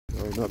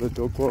another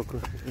dog walker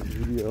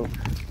video.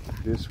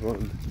 This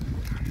one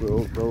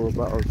will go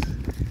about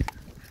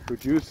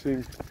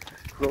producing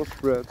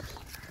crossbreds,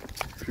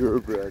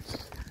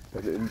 purebreds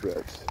and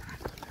inbreds.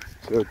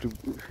 So to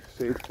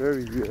say it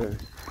very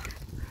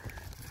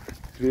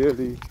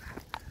clearly,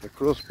 a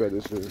crossbred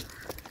is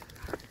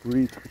a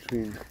breed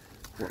between,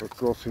 or a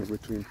crossing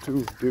between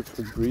two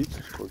different breeds.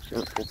 For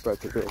example,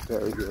 Patterdale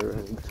Terrier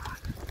and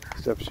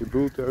Staffordshire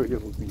Bull Terrier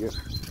would be a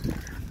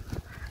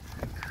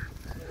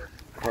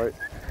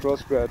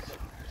crossbred.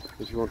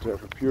 If you want to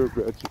have a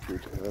purebred, you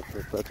could have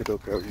a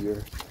Patterdale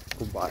Terrier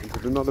combined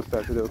with another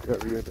Patterdale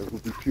Terrier, that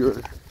would be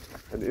pure.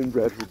 And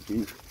inbred would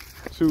be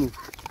two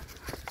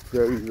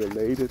very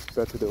related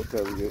Patterdale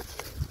Terriers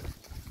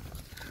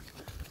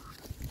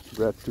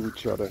bred to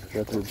each other.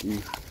 That would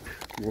be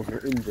more an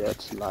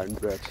inbred,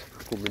 linebred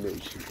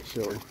combination.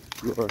 So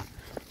you are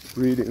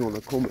breeding on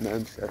a common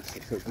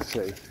ancestor, so to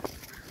say.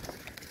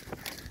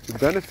 The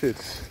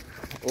benefits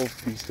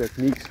of these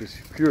techniques is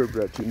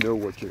purebred, you know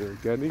what you're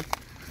getting.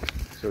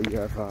 So you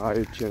have a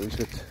higher chance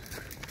that,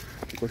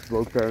 because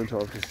both parents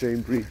are of the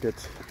same breed, that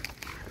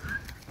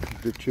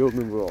the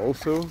children will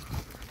also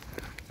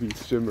be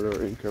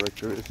similar in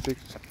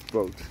characteristics,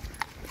 both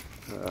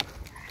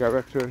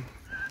character,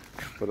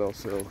 but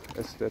also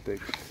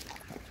aesthetics,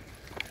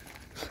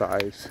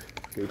 size,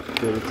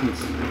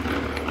 capabilities,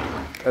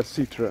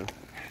 etc.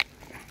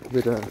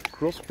 With a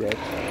crossbred,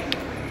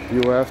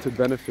 you have the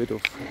benefit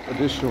of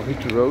additional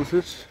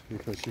heterosis,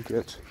 because you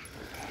get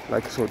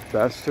like sort of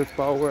bastard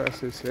power, as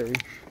they say.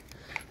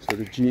 So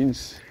the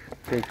genes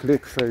can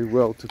click very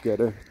well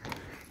together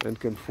and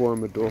can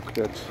form a dog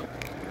that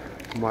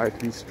might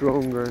be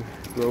stronger,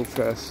 grow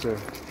faster,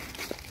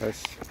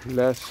 has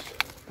less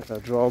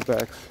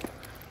drawbacks,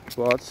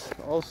 but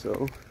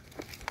also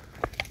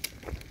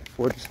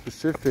for the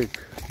specific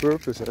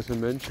purpose, as I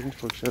mentioned,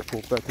 for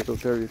example, Patterdale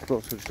Terrier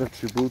cross with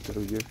Staffordshire Bull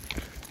Terrier,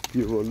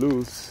 you will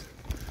lose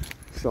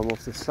some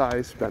of the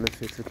size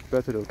benefits that the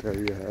Patterdale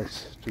Terrier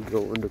has to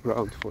go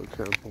underground, for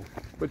example,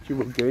 but you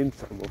will gain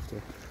some of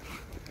the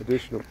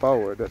additional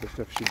power that a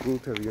Staffordshire Bull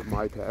Terrier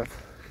might have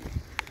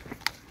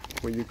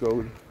when you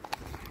go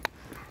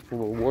from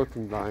a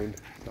working line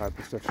type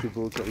of Staffordshire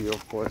Bull Terrier,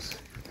 of course,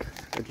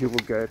 and you will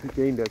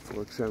gain that,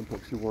 for example,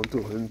 if you want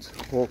to hunt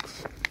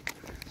hawks,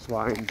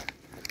 swine,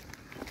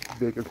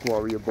 bigger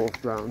quarry above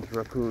ground,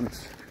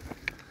 raccoons,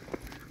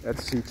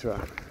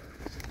 etc.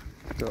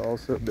 So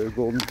also the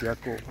golden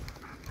jackal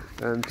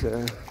and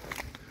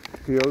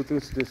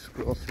coyotes, this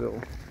cross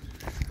will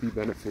be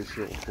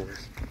beneficial, of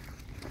course.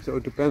 So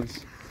it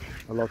depends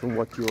a lot on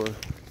what you're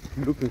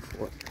looking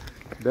for.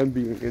 Then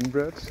being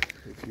inbreds,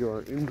 if you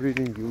are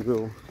inbreeding, you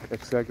will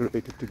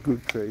exaggerate the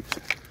good traits,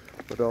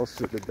 but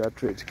also the bad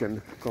traits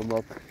can come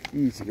up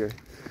easier.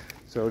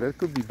 So that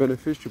could be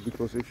beneficial,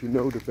 because if you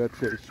know the bad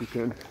traits, you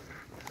can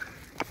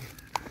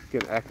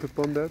act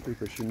upon that,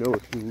 because you know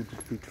if you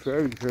would breed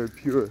very, very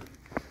pure,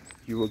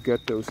 you will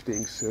get those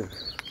things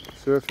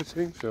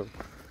surfacing. So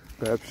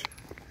perhaps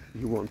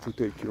you want to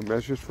take your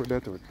measures for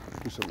that, or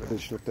do some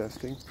additional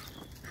testing.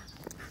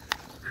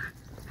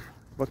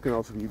 What can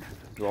also be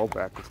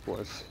drawback, of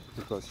course,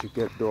 because you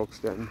get dogs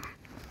then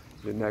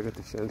in a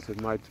negative sense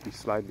that might be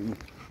slightly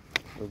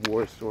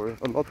worse, or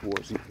a lot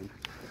worse even.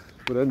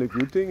 But then the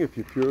good thing, if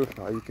you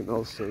purify, you can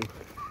also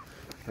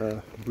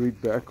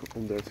breed back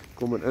on that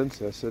common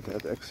ancestor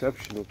that had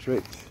exceptional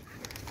traits.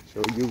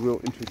 So you will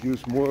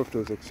introduce more of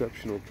those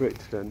exceptional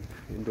traits than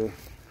in the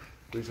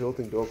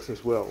resulting dogs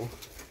as well.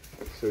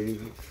 So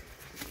you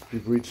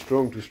breed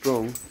strong to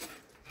strong,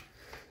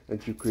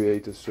 and you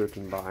create a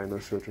certain line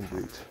or certain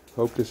breed.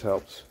 Hope this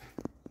helps.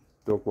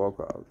 Dog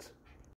Walker out.